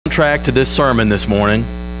Track to this sermon this morning.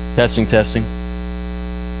 Testing.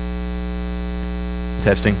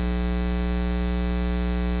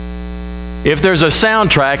 If there's a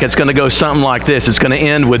soundtrack, it's going to go something like this. It's going to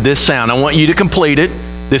end with this sound. I want you to complete it.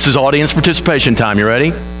 This is audience participation time. You ready?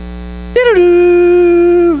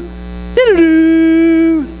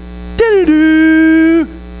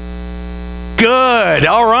 Good.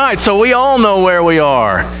 All right. So we all know where we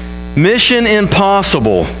are. Mission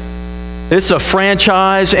Impossible. It's a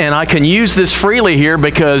franchise, and I can use this freely here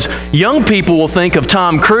because young people will think of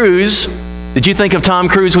Tom Cruise. Did you think of Tom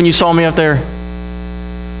Cruise when you saw me up there?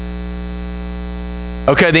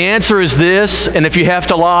 Okay, the answer is this, and if you have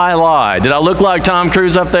to lie, lie. Did I look like Tom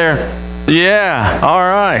Cruise up there? Yeah, all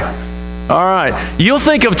right. You'll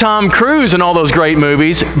think of Tom Cruise in all those great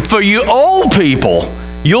movies. For you old people,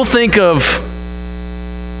 you'll think of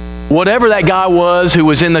whatever that guy was who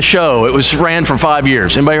was in the show. It ran for 5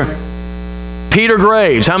 years. Anybody? Peter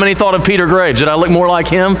Graves. How many thought of Peter Graves? Did I look more like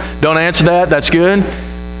him? Don't answer that. That's good.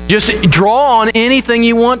 Just draw on anything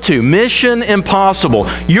you want to. Mission Impossible.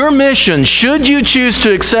 Your mission, should you choose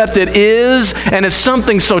to accept it, is, and it's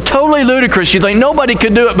something so totally ludicrous you think nobody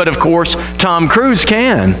could do it, but of course Tom Cruise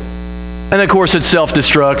can. And of course it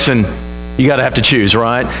self-destructs, and you got to have to choose,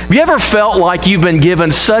 right? Have you ever felt like you've been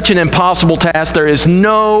given such an impossible task there is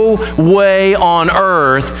no way on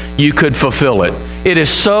earth you could fulfill it? It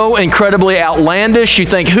is so incredibly outlandish, you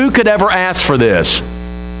think, who could ever ask for this?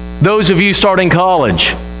 Those of you starting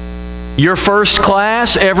college, your first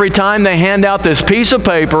class, every time they hand out this piece of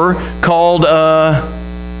paper called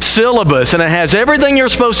syllabus, and it has everything you're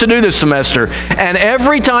supposed to do this semester. And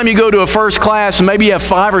every time you go to a first class, and maybe you have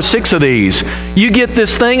 5 or 6 of these, you get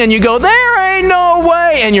this thing and you go, there ain't no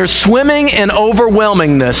way, and you're swimming in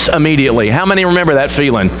overwhelmingness immediately. How many remember that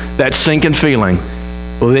feeling, that sinking feeling?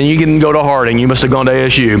 Well, then you can go to Harding. You must have gone to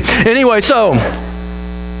ASU. Anyway, so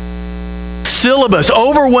syllabus,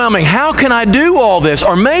 overwhelming. How can I do all this?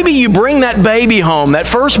 Or maybe you bring that baby home, that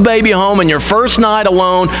first baby home, and your first night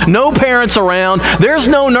alone, no parents around, there's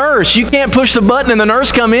no nurse. You can't push the button and the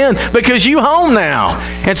nurse come in because you home now.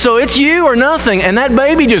 And so it's you or nothing. And that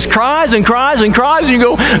baby just cries and cries and cries. And you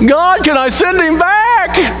go, God, can I send him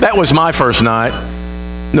back? That was my first night.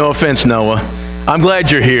 No offense, Noah. I'm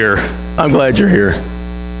glad you're here. I'm glad you're here.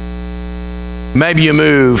 Maybe you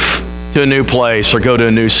move to a new place or go to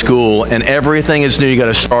a new school and everything is new. You got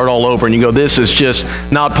to start all over and you go, this is just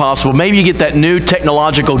not possible. Maybe you get that new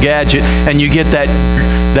technological gadget and you get that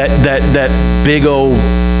big old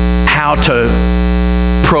how to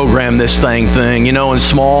program this thing, you know, in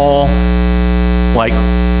small, like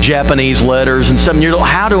Japanese letters and stuff. And you're like,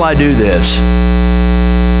 how do I do this?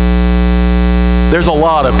 There's a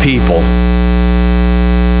lot of people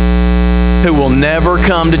who will never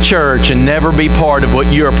come to church and never be part of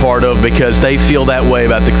what you're a part of because they feel that way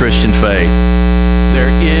about the Christian faith. There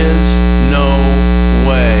is no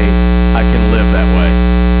way I can live that way.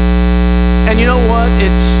 And you know what?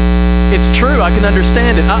 It's true. I can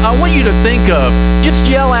understand it. I want you to think of, just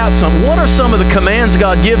yell out something. What are some of the commands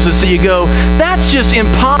God gives us that you go, that's just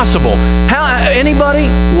impossible? Anybody?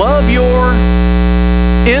 Love your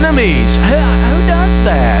enemies. Who does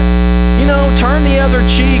that? You know, turn the other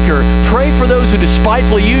cheek or pray for those who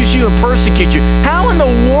despitefully use you and persecute you. How in the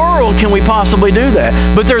world can we possibly do that?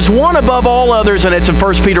 But there's one above all others, and it's in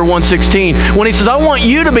 1 Peter 1:16 when he says, I want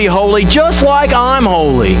you to be holy just like I'm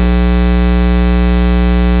holy.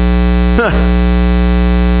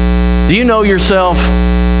 Do you know yourself?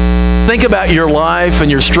 Think about your life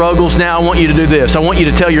and your struggles. Now I want you to do this. I want you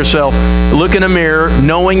to tell yourself, look in a mirror,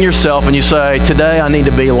 knowing yourself, and you say, today I need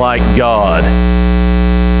to be like God.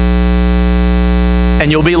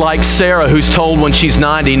 And you'll be like Sarah, who's told when she's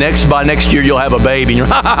 90, by next year you'll have a baby. And you're,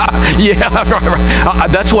 yeah,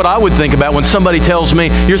 that's what I would think about when somebody tells me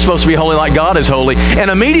you're supposed to be holy like God is holy. And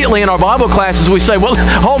immediately in our Bible classes we say, well,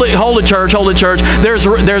 hold it, church. There's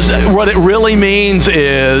what it really means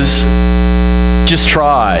is just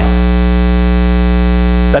try.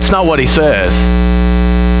 That's not what he says.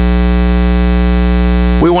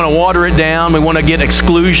 We want to water it down. We want to get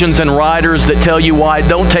exclusions and riders that tell you why.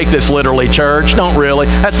 Don't take this literally, church. Don't really.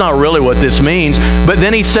 That's not really what this means. But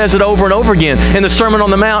then he says it over and over again. In the Sermon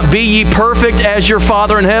on the Mount, be ye perfect as your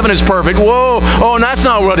Father in heaven is perfect. Whoa. Oh, and that's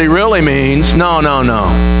not what he really means. No.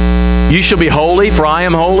 You shall be holy, for I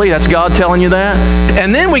am holy. That's God telling you that.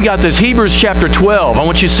 And then we got this Hebrews chapter 12. I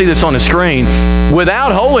want you to see this on the screen.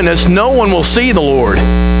 Without holiness, no one will see the Lord.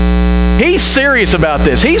 He's serious about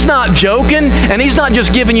this. He's not joking, and He's not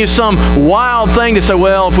just giving you some wild thing to say,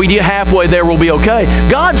 well, if we get halfway there, we'll be okay.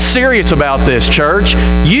 God's serious about this, church.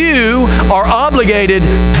 You are obligated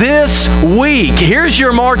this week. Here's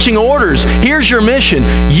your marching orders. Here's your mission.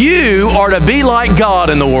 You are to be like God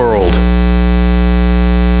in the world.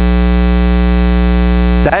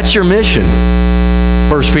 That's your mission.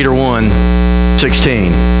 1 Peter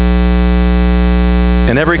 1:16.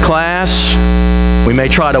 In every class, we may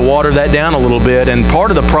try to water that down a little bit, and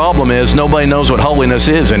part of the problem is nobody knows what holiness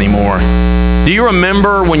is anymore. Do you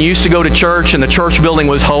remember when you used to go to church and the church building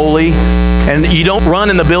was holy? And you don't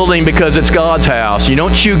run in the building because it's God's house. You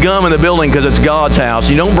don't chew gum in the building because it's God's house.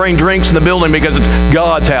 You don't bring drinks in the building because it's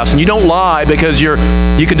God's house. And you don't lie because you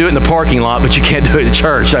can do it in the parking lot, but you can't do it in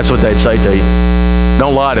church. That's what they'd say to you.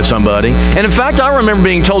 Don't lie to somebody. And in fact, I remember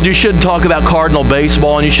being told you shouldn't talk about Cardinal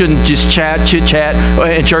baseball and you shouldn't just chit-chat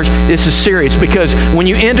in church. This is serious because when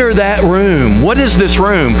you enter that room, what is this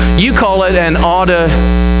room? You call it an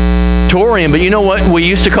auditorium, but you know what we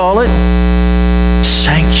used to call it?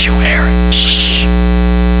 Sanctuary. Shh.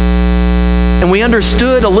 And we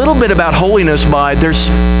understood a little bit about holiness by there's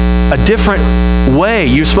a different way.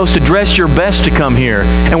 You're supposed to dress your best to come here.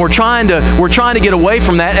 And we're trying to get away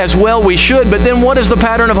from that as well we should. But then what is the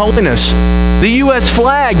pattern of holiness? The U.S.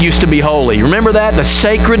 flag used to be holy. Remember that? The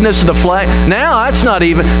sacredness of the flag. Now that's not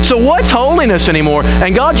even. So what's holiness anymore?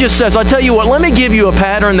 And God just says, I tell you what, let me give you a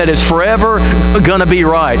pattern that is forever going to be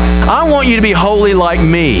right. I want you to be holy like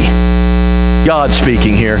me. God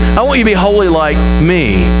speaking here. I want you to be holy like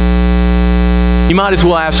me. You might as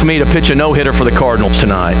well ask me to pitch a no-hitter for the Cardinals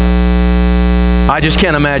tonight. I just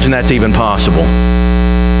can't imagine that's even possible.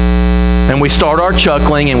 And we start our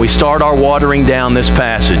chuckling and we start our watering down this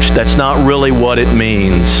passage. That's not really what it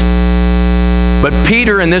means. But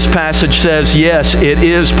Peter in this passage says, yes, it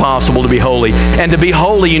is possible to be holy. And to be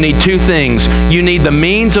holy, you need two things. You need the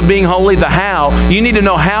means of being holy, the how. You need to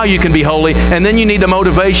know how you can be holy. And then you need the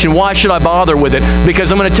motivation. Why should I bother with it?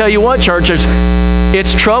 Because I'm going to tell you what, church,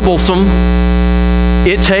 it's troublesome.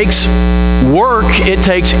 It takes work, it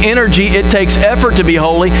takes energy, it takes effort to be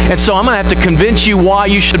holy, and so I'm going to have to convince you why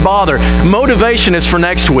you should bother. Motivation is for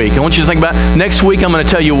next week. I want you to think about next week I'm going to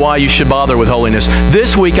tell you why you should bother with holiness.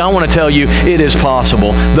 This week I want to tell you it is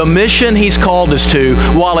possible. The mission He's called us to,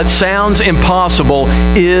 while it sounds impossible,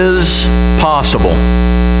 is possible.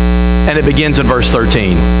 And it begins in verse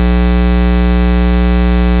 13.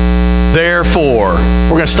 Therefore, we're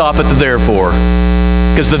going to stop at the therefore.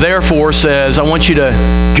 Because the therefore says, I want you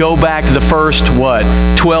to go back to the first,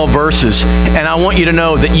 12 verses. And I want you to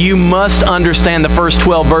know that you must understand the first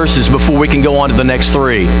 12 verses before we can go on to the next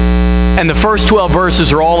 3. And the first 12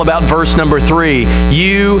 verses are all about verse number 3.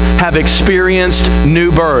 You have experienced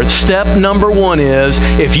new birth. Step number 1 is,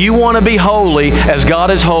 if you want to be holy as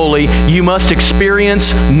God is holy, you must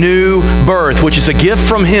experience new birth, which is a gift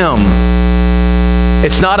from Him.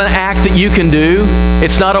 It's not an act that you can do.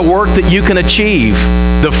 It's not a work that you can achieve.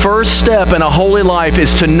 The first step in a holy life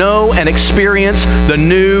is to know and experience the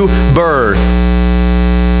new birth.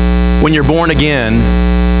 When you're born again,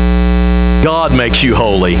 God makes you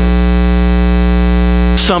holy.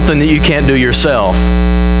 Something that you can't do yourself.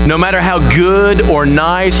 No matter how good or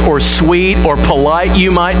nice or sweet or polite you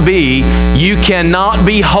might be, you cannot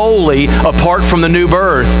be holy apart from the new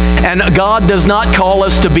birth. And God does not call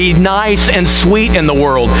us to be nice and sweet in the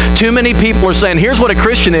world. Too many people are saying, here's what a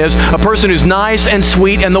Christian is, a person who's nice and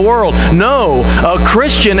sweet in the world. No, a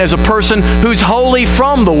Christian is a person who's holy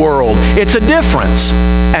from the world. It's a difference.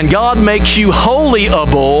 And God makes you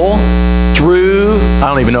holyable through, I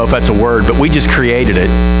don't even know if that's a word, but we just created it.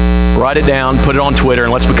 Write it down, put it on Twitter,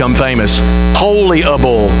 and let's become famous.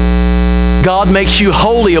 Holyable. God makes you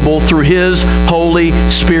holyable through His Holy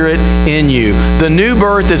Spirit in you. The new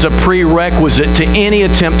birth is a prerequisite to any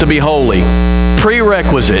attempt to be holy.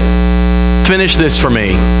 Prerequisite. Finish this for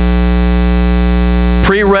me.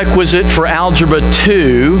 Prerequisite for Algebra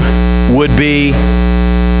 2 would be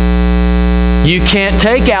you can't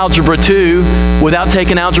take Algebra 2 without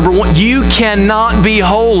taking Algebra 1. You cannot be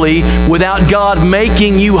holy without God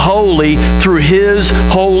making you holy through His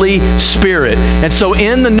Holy Spirit. And so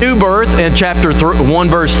in the new birth, in chapter 1,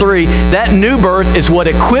 verse 3, that new birth is what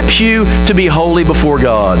equips you to be holy before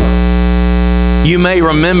God. You may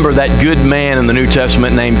remember that good man in the New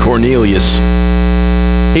Testament named Cornelius.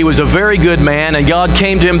 He was a very good man, and God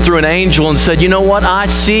came to him through an angel and said, you know what? I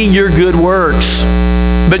see your good works.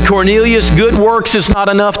 But Cornelius, good works is not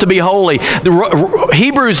enough to be holy.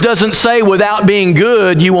 Hebrews doesn't say without being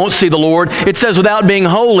good you won't see the Lord. It says without being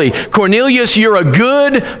holy. Cornelius, you're a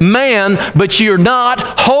good man, but you're not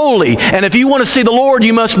holy. And if you want to see the Lord,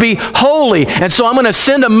 you must be holy. And so I'm going to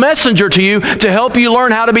send a messenger to you to help you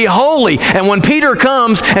learn how to be holy. And when Peter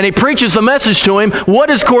comes and he preaches the message to him, what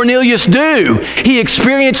does Cornelius do? He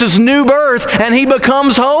experiences new birth and he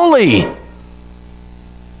becomes holy.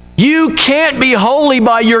 You can't be holy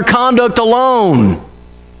by your conduct alone.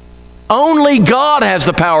 Only God has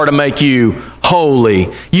the power to make you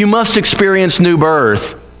holy. You must experience new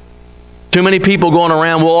birth. Too many people going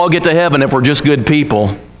around, we'll all get to heaven if we're just good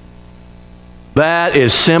people. That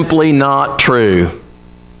is simply not true.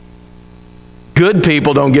 Good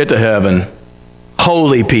people don't get to heaven.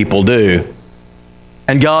 Holy people do.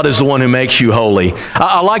 And God is the one who makes you holy.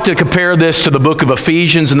 I like to compare this to the book of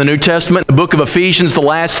Ephesians in the New Testament. The book of Ephesians, the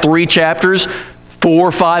last 3 chapters,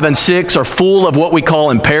 4, 5, and 6, are full of what we call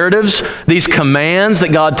imperatives. These commands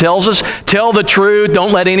that God tells us. Tell the truth.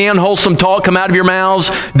 Don't let any unwholesome talk come out of your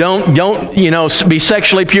mouths. Don't be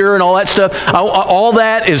sexually pure and all that stuff. All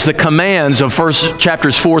that is the commands of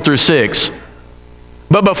chapters 4 through 6.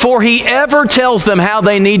 But before he ever tells them how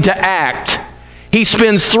they need to act, he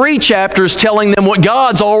spends 3 chapters telling them what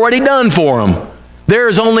God's already done for them. There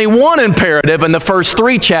is only one imperative in the first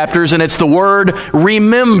 3 chapters, and it's the word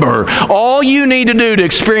remember. All you need to do to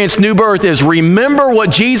experience new birth is remember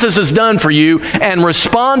what Jesus has done for you and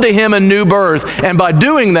respond to Him in new birth. And by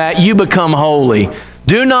doing that, you become holy.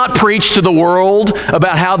 Do not preach to the world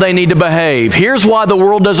about how they need to behave. Here's why the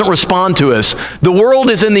world doesn't respond to us. The world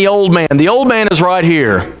is in the old man. The old man is right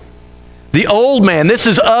here. The old man, this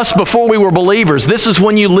is us before we were believers. This is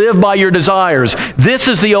when you live by your desires. This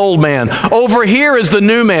is the old man. Over here is the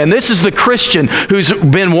new man. This is the Christian who's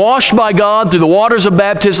been washed by God through the waters of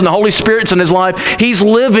baptism. The Holy Spirit's in his life. He's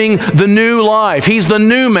living the new life. He's the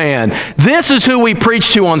new man. This is who we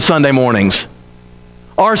preach to on Sunday mornings.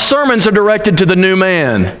 Our sermons are directed to the new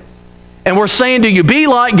man. And we're saying to you, be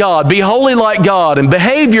like God, be holy like God, and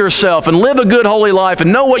behave yourself and live a good holy life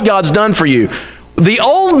and know what God's done for you. The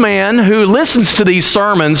old man who listens to these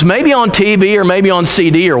sermons, maybe on TV or maybe on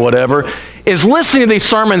CD or whatever, is listening to these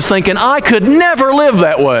sermons thinking, I could never live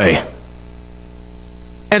that way.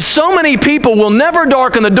 And so many people will never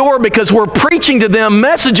darken the door because we're preaching to them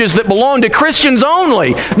messages that belong to Christians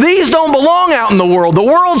only. These don't belong out in the world. The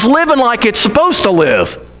world's living like it's supposed to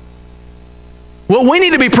live. What we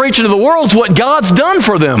need to be preaching to the world is what God's done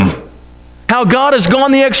for them. How God has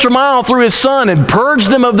gone the extra mile through His Son and purged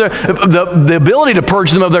them of the ability to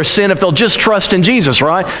purge them of their sin if they'll just trust in Jesus,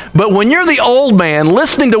 right? But when you're the old man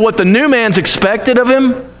listening to what the new man's expected of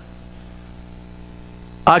him,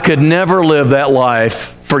 I could never live that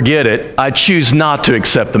life. Forget it. I choose not to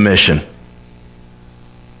accept the mission.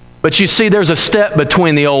 But you see, there's a step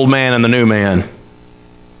between the old man and the new man.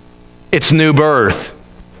 It's new birth.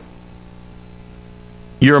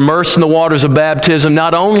 You're immersed in the waters of baptism.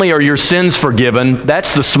 Not only are your sins forgiven,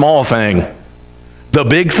 that's the small thing. The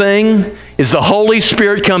big thing is the Holy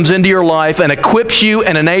Spirit comes into your life and equips you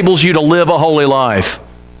and enables you to live a holy life.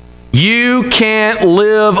 You can't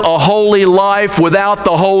live a holy life without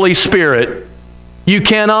the Holy Spirit. You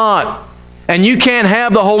cannot. And you can't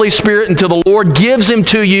have the Holy Spirit until the Lord gives Him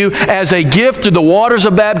to you as a gift through the waters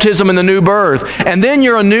of baptism and the new birth. And then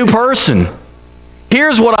you're a new person.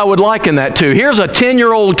 Here's what I would liken that to. Here's a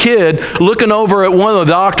 10-year-old kid looking over at one of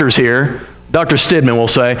the doctors here. Dr. Stidman will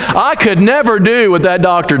say, I could never do what that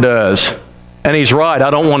doctor does. And he's right. I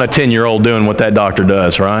don't want a 10-year-old doing what that doctor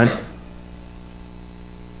does, right?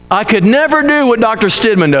 I could never do what Dr.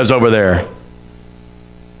 Stidman does over there.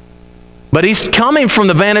 But he's coming from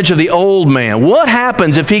the vantage of the old man. What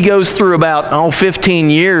happens if he goes through about 15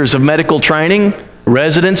 years of medical training,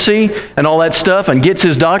 residency, and all that stuff, and gets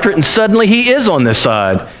his doctorate, and suddenly he is on this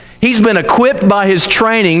side? He's been equipped by his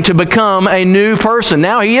training to become a new person.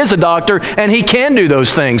 Now he is a doctor, and he can do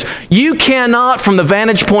those things. You cannot, from the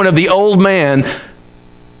vantage point of the old man,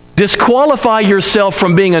 disqualify yourself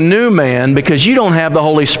from being a new man because you don't have the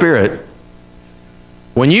Holy Spirit.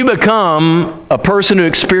 When you become a person who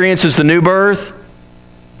experiences the new birth,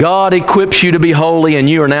 God equips you to be holy, and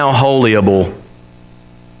you are now holyable.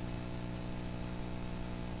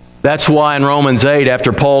 That's why in Romans 8,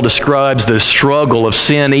 after Paul describes the struggle of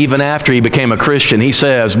sin even after he became a Christian, he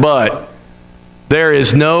says, but there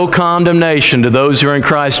is no condemnation to those who are in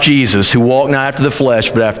Christ Jesus, who walk not after the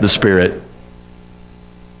flesh, but after the Spirit.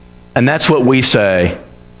 And that's what we say.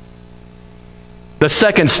 The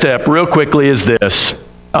second step, real quickly, is this.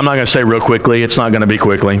 I'm not going to say real quickly. It's not going to be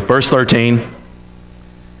quickly. Verse 13.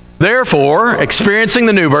 Therefore, experiencing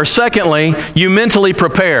the new birth. Secondly, you mentally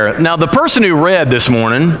prepare. Now, the person who read this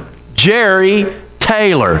morning, Jerry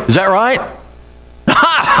Taylor. Is that right?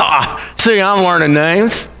 See, I'm learning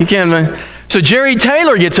names. You can't. So Jerry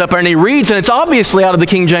Taylor gets up there and he reads, and it's obviously out of the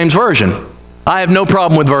King James Version. I have no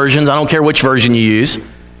problem with versions. I don't care which version you use.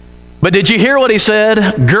 But did you hear what he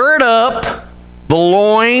said? Gird up the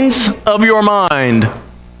loins of your mind.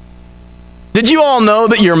 Did you all know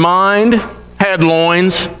that your mind had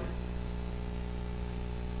loins?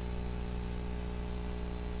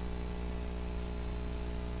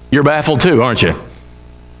 You're baffled too, aren't you?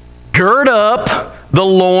 Gird up the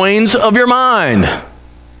loins of your mind.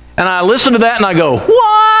 And I listen to that and I go,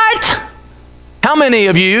 what? How many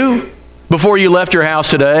of you, before you left your house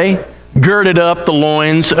today, girded up the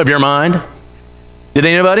loins of your mind? Did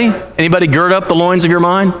anybody? Anybody gird up the loins of your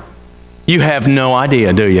mind? You have no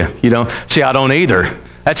idea, do you? You don't? See, I don't either.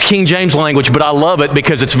 That's King James language, but I love it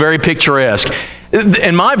because it's very picturesque.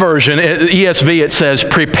 In my version, ESV, it says,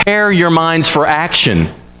 prepare your minds for action.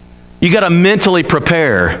 You got to mentally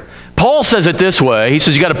prepare. Paul says it this way. He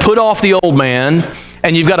says you got to put off the old man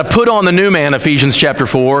and you've got to put on the new man, Ephesians chapter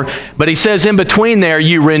 4. But he says in between there,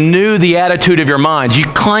 you renew the attitude of your minds. You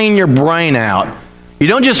clean your brain out. You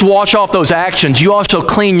don't just wash off those actions, you also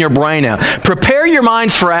clean your brain out. Prepare your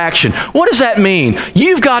minds for action. What does that mean?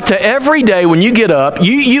 You've got to, every day when you get up,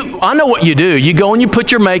 I know what you do. You go and you put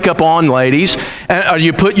your makeup on, ladies, or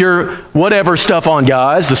you put your whatever stuff on,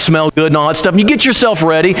 guys, the smell good and all that stuff. You get yourself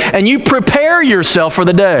ready and you prepare yourself for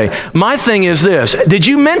the day. My thing is this, did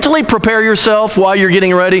you mentally prepare yourself while you're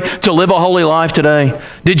getting ready to live a holy life today?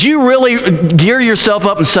 Did you really gear yourself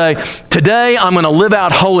up and say, today I'm going to live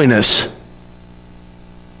out holiness?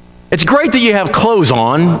 It's great that you have clothes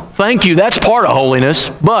on. Thank you. That's part of holiness.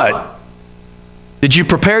 But did you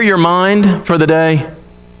prepare your mind for the day?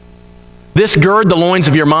 This gird the loins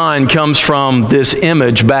of your mind comes from this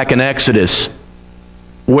image back in Exodus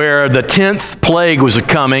where the 10th plague was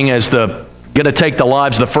coming as going to take the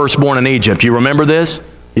lives of the firstborn in Egypt. You remember this?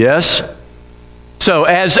 Yes? So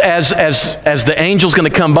as the angel's going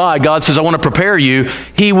to come by, God says, I want to prepare you.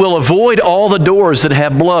 He will avoid all the doors that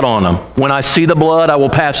have blood on them. When I see the blood, I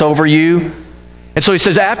will pass over you. And so he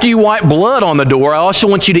says, after you wipe blood on the door, I also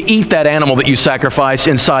want you to eat that animal that you sacrificed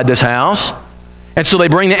inside this house. And so they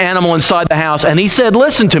bring the animal inside the house. And he said,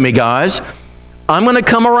 listen to me, guys. I'm going to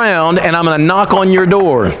come around and I'm going to knock on your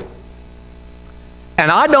door. And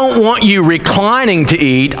I don't want you reclining to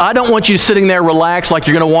eat. I don't want you sitting there relaxed like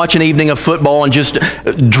you're going to watch an evening of football and just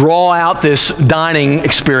draw out this dining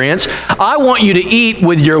experience. I want you to eat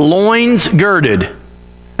with your loins girded.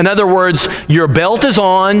 In other words, your belt is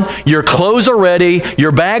on, your clothes are ready,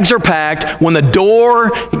 your bags are packed. When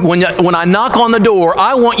I knock on the door,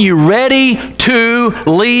 I want you ready to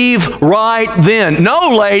leave right then.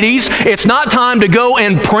 No, ladies, it's not time to go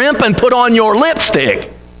and primp and put on your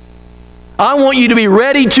lipstick. I want you to be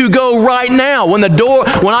ready to go right now. When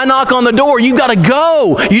I knock on the door, you've got to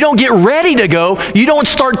go. You don't get ready to go. You don't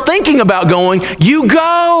start thinking about going. You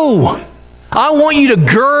go. I want you to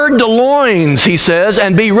gird the loins, he says,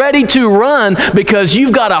 and be ready to run because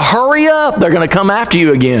you've got to hurry up. They're going to come after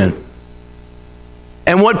you again.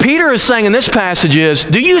 And what Peter is saying in this passage is,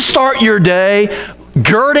 do you start your day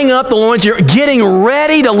girding up the loins? You're getting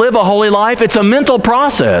ready to live a holy life. It's a mental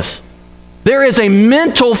process. There is a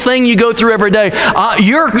mental thing you go through every day.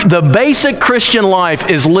 The basic Christian life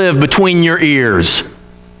is lived between your ears.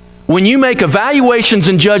 When you make evaluations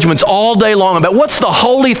and judgments all day long about what's the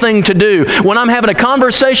holy thing to do, when I'm having a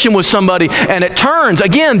conversation with somebody and it turns,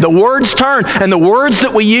 again, the words turn, and the words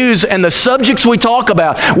that we use and the subjects we talk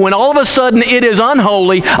about, when all of a sudden it is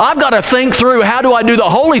unholy, I've got to think through, how do I do the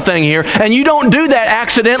holy thing here? And you don't do that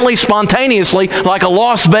accidentally, spontaneously, like a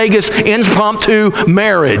Las Vegas impromptu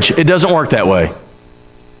marriage. It doesn't work that way.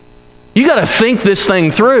 You got to think this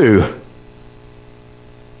thing through.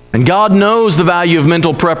 And God knows the value of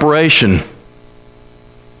mental preparation.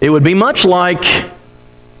 It would be much like,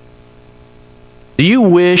 do you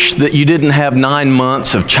wish that you didn't have 9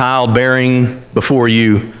 months of childbearing before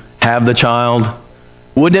you have the child?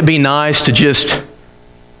 Wouldn't it be nice to just,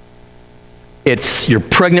 you're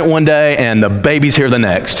pregnant one day and the baby's here the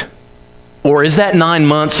next? Or is that 9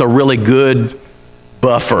 months a really good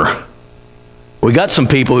buffer? We got some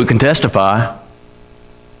people who can testify.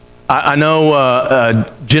 I know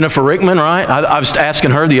Jennifer Rickman, right? I was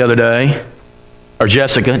asking her the other day, or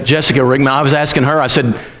Jessica Rickman. I was asking her, I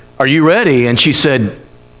said, are you ready? And she said,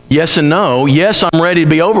 yes and no. Yes, I'm ready to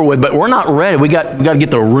be over with, but we're not ready. We got to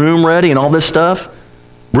get the room ready and all this stuff.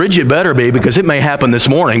 Bridget better be, because it may happen this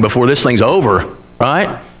morning before this thing's over,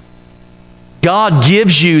 right? God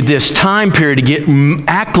gives you this time period to get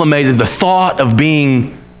acclimated to the thought of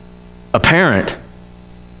being a parent.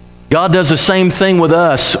 God does the same thing with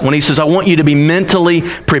us when He says, I want you to be mentally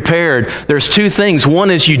prepared. There's two things. One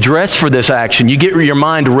is you dress for this action. You get your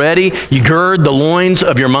mind ready. You gird the loins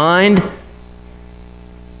of your mind.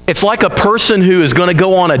 It's like a person who is going to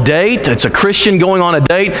go on a date. It's a Christian going on a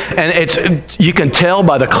date, and you can tell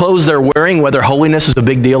by the clothes they're wearing whether holiness is a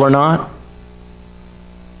big deal or not.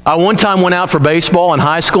 I one time went out for baseball in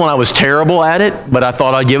high school, and I was terrible at it, but I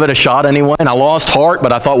thought I'd give it a shot anyway, and I lost heart,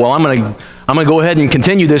 but I thought, well, I'm going to go ahead and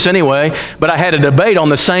continue this anyway. But I had a debate on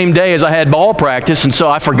the same day as I had ball practice, and so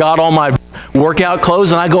I forgot all my workout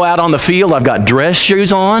clothes, and I go out on the field. I've got dress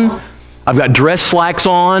shoes on. I've got dress slacks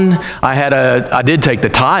on. I did take the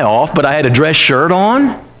tie off, but I had a dress shirt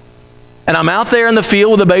on. And I'm out there in the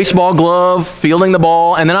field with a baseball glove, fielding the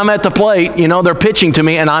ball, and then I'm at the plate. You know, they're pitching to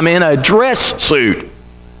me, and I'm in a dress suit.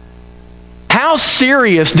 How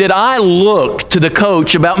serious did I look to the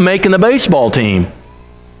coach about making the baseball team?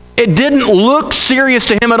 It didn't look serious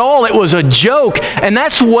to him at all. It was a joke. And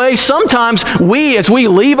that's the way sometimes as we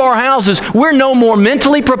leave our houses, we're no more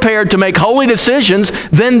mentally prepared to make holy decisions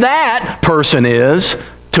than that person is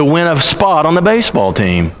to win a spot on the baseball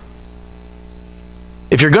team.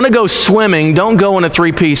 If you're going to go swimming, don't go in a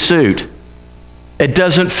three-piece suit. It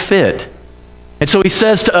doesn't fit. And so he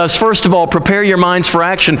says to us, first of all, prepare your minds for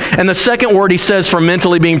action. And the second word he says for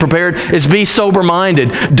mentally being prepared is be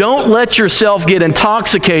sober-minded. Don't let yourself get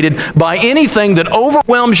intoxicated by anything that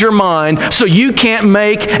overwhelms your mind so you can't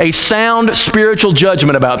make a sound spiritual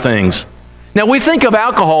judgment about things. Now, we think of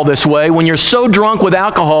alcohol this way. When you're so drunk with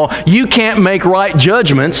alcohol, you can't make right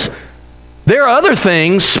judgments. There are other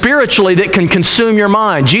things spiritually that can consume your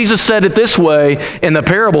mind. Jesus said it this way in the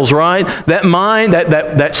parables, right? That mind,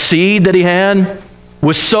 that seed that he had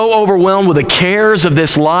was so overwhelmed with the cares of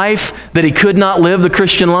this life that he could not live the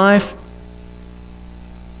Christian life.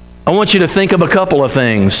 I want you to think of a couple of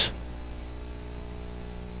things.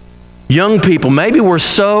 Young people, maybe we're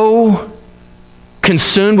so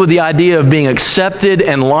consumed with the idea of being accepted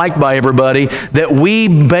and liked by everybody that we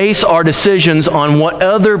base our decisions on what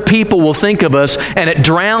other people will think of us, and it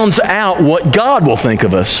drowns out what God will think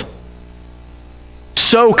of us.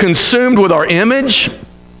 So consumed with our image.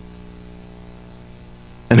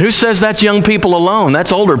 And who says that's young people alone?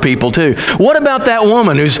 That's older people too. What about that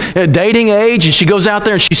woman who's dating age and she goes out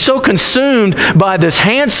there and she's so consumed by this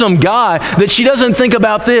handsome guy that she doesn't think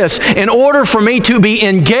about this. In order for me to be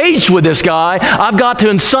engaged with this guy, I've got to,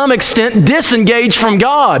 in some extent, disengage from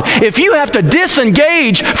God. If you have to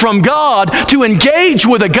disengage from God to engage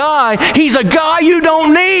with a guy, he's a guy you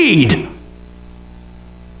don't need.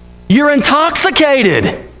 You're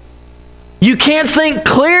intoxicated. You can't think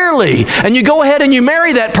clearly, and you go ahead and you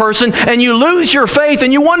marry that person, and you lose your faith,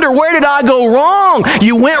 and you wonder, where did I go wrong?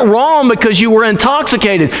 You went wrong because you were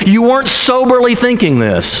intoxicated. You weren't soberly thinking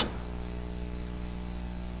this.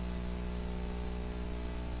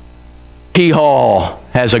 P. Hall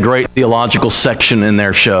has a great theological section in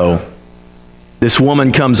their show. This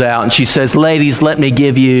woman comes out, and she says, ladies, let me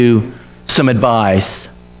give you some advice.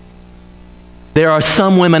 There are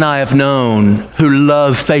some women I have known who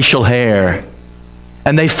love facial hair,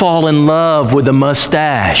 and they fall in love with a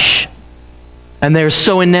mustache. And they're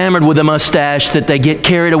so enamored with a mustache that they get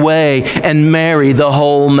carried away and marry the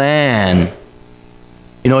whole man.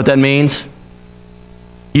 You know what that means?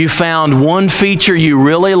 You found one feature you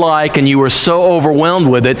really like, and you were so overwhelmed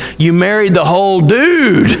with it, you married the whole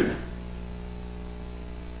dude.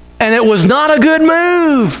 And it was not a good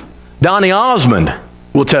move. Donny Osmond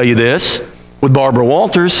will tell you this. With Barbara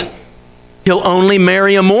Walters, he'll only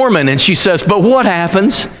marry a Mormon. And she says, but what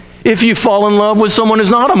happens if you fall in love with someone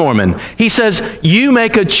who's not a Mormon? He says, you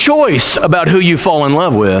make a choice about who you fall in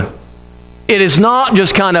love with. It is not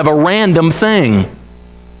just kind of a random thing.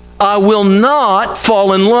 I will not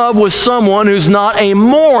fall in love with someone who's not a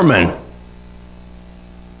Mormon.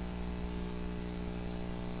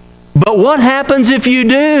 But what happens if you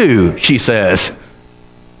do? She says,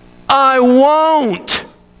 I won't.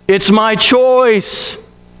 It's my choice.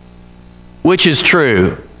 Which is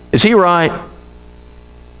true? Is he right?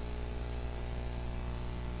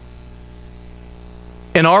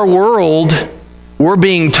 In our world, we're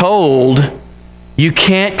being told you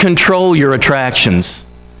can't control your attractions.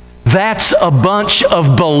 That's a bunch of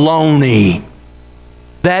baloney.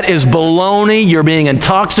 That is baloney. You're being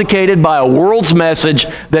intoxicated by a world's message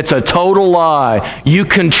that's a total lie. You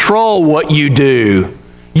control what you do.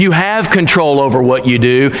 You have control over what you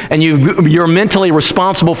do, and you're mentally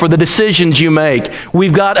responsible for the decisions you make.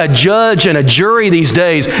 We've got a judge and a jury these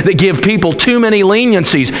days that give people too many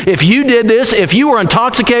leniencies. If you did this, if you were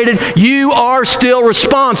intoxicated, you are still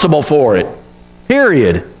responsible for it.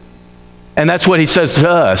 Period. And that's what he says to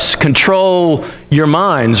us. Control your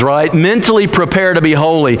minds, right? Mentally prepare to be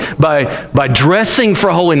holy by dressing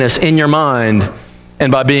for holiness in your mind and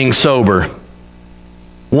by being sober.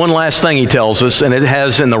 One last thing he tells us, and it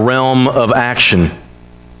has in the realm of action.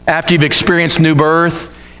 After you've experienced new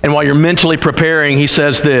birth, and while you're mentally preparing, he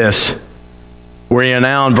says this. We're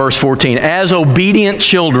now in verse 14. As obedient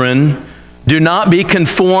children, do not be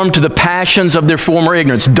conformed to the passions of their former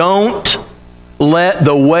ignorance. Don't let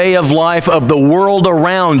the way of life of the world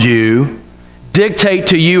around you dictate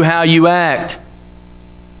to you how you act.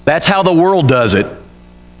 That's how the world does it.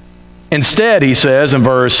 Instead, he says in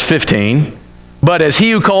verse 15, but as he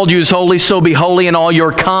who called you is holy, so be holy in all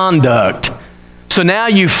your conduct. So now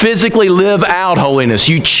you physically live out holiness.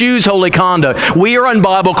 You choose holy conduct. We are in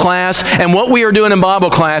Bible class, and what we are doing in Bible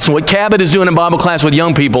class, and what Cabot is doing in Bible class with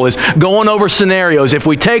young people, is going over scenarios. If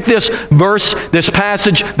we take this verse, this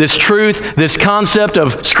passage, this truth, this concept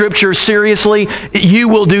of Scripture seriously, you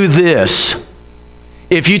will do this.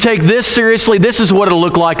 If you take this seriously, this is what it'll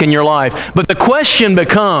look like in your life. But the question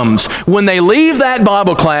becomes, when they leave that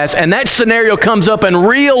Bible class and that scenario comes up in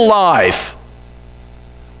real life,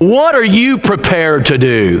 what are you prepared to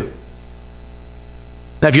do?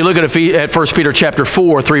 Now, if you look at 1 Peter chapter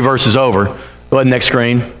 4, 3 verses over, go ahead, next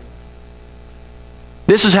screen.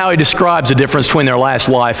 This is how he describes the difference between their last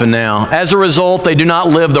life and now. As a result, they do not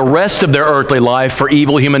live the rest of their earthly life for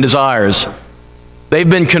evil human desires. They've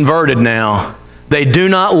been converted now. They do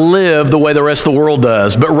not live the way the rest of the world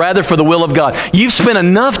does, but rather for the will of God. You've spent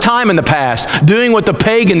enough time in the past doing what the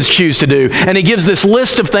pagans choose to do, and he gives this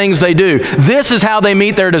list of things they do. This is how they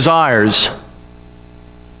meet their desires.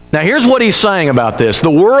 Now, here's what he's saying about this.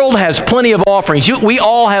 The world has plenty of offerings. We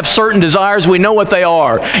all have certain desires. We know what they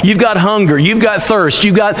are. You've got hunger. You've got thirst.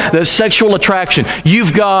 You've got the sexual attraction.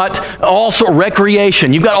 You've got also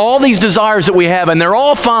recreation. You've got all these desires that we have, and they're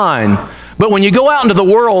all fine. But when you go out into the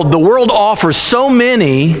world offers so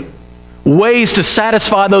many ways to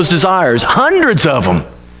satisfy those desires, hundreds of them.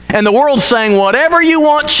 And the world's saying, whatever you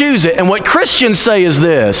want, choose it. And what Christians say is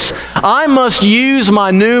this: I must use my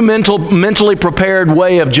new mentally prepared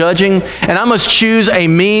way of judging, and I must choose a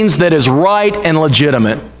means that is right and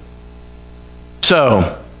legitimate.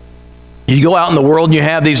 So, you go out in the world and you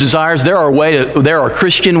have these desires. There are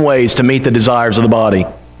Christian ways to meet the desires of the body.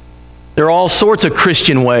 There are all sorts of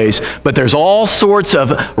Christian ways, but there's all sorts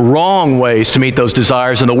of wrong ways to meet those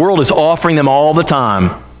desires, and the world is offering them all the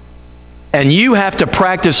time. And you have to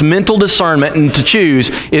practice mental discernment and to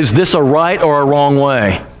choose, is this a right or a wrong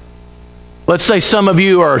way? Let's say some of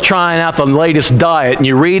you are trying out the latest diet, and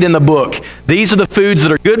you read in the book, these are the foods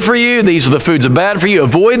that are good for you, these are the foods that are bad for you,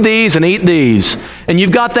 avoid these and eat these. And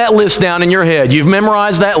you've got that list down in your head. You've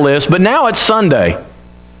memorized that list, but now it's Sunday.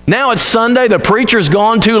 Now it's Sunday, the preacher's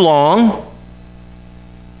gone too long.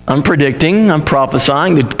 I'm predicting, I'm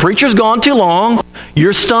prophesying, the preacher's gone too long.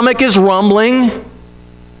 Your stomach is rumbling.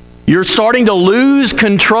 You're starting to lose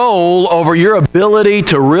control over your ability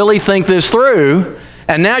to really think this through.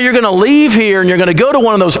 And now you're going to leave here and you're going to go to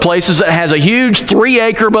one of those places that has a huge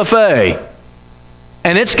 3-acre buffet.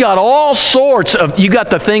 And it's got all sorts of, you got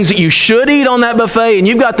the things that you should eat on that buffet, and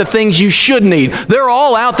you've got the things you shouldn't eat. They're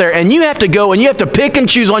all out there, and you have to go and you have to pick and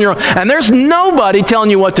choose on your own. And there's nobody telling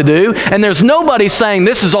you what to do, and there's nobody saying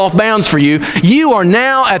this is off bounds for you. You are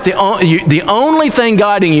now at the only thing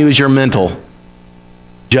guiding you is your mental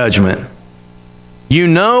judgment. You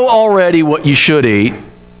know already what you should eat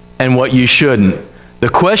and what you shouldn't. The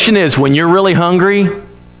question is, when you're really hungry,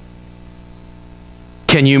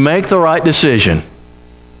 can you make the right decision?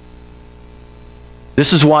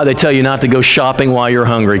 This is why they tell you not to go shopping while you're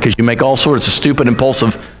hungry, because you make all sorts of stupid,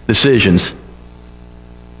 impulsive decisions.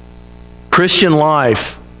 Christian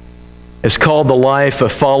life is called the life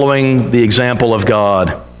of following the example of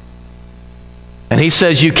God. And he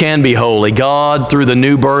says you can be holy. God, through the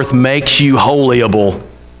new birth, makes you holyable.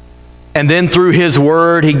 And then through His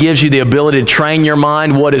Word, He gives you the ability to train your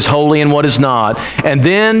mind what is holy and what is not. And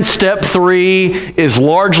then step 3 is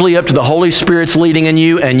largely up to the Holy Spirit's leading in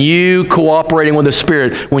you and you cooperating with the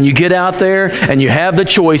Spirit. When you get out there and you have the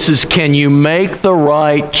choices, can you make the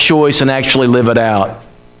right choice and actually live it out?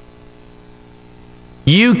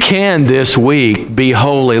 You can this week be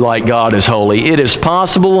holy like God is holy. It is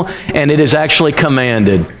possible, and it is actually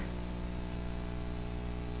commanded.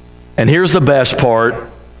 And here's the best part.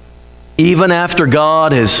 Even after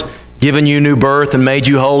God has given you new birth and made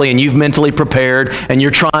you holy, and you've mentally prepared, and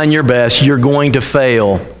you're trying your best, you're going to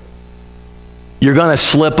fail. You're going to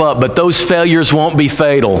slip up, but those failures won't be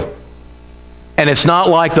fatal. And it's not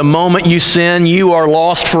like the moment you sin, you are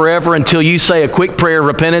lost forever until you say a quick prayer of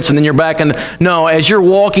repentance and then you're back in. No, as you're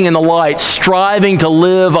walking in the light, striving to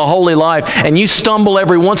live a holy life, and you stumble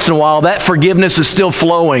every once in a while, that forgiveness is still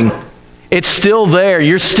flowing. It's still there.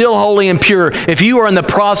 You're still holy and pure. If you are in the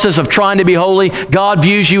process of trying to be holy, God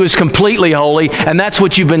views you as completely holy, and that's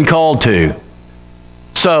what you've been called to.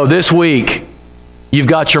 So this week, you've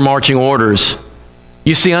got your marching orders.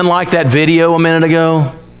 You see, unlike that video a minute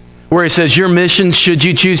ago, where it says your mission, should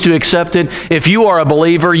you choose to accept it, if you are a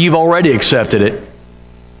believer, you've already accepted it.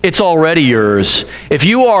 It's already yours. If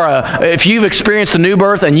you've experienced a new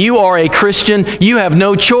birth and you are a Christian, you have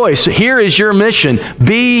no choice. Here is your mission.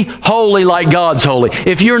 Be holy like God's holy.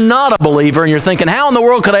 If you're not a believer and you're thinking, how in the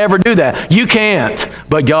world could I ever do that? You can't,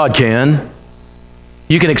 but God can.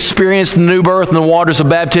 You can experience the new birth in the waters of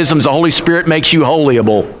baptism as the Holy Spirit makes you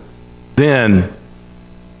holyable. Then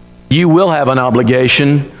you will have an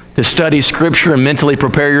obligation to study Scripture and mentally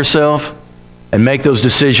prepare yourself and make those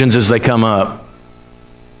decisions as they come up.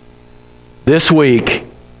 This week,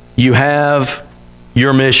 you have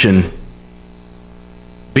your mission.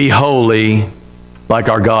 Be holy like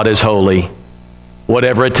our God is holy.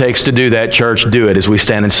 Whatever it takes to do that, church, do it as we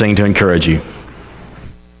stand and sing to encourage you.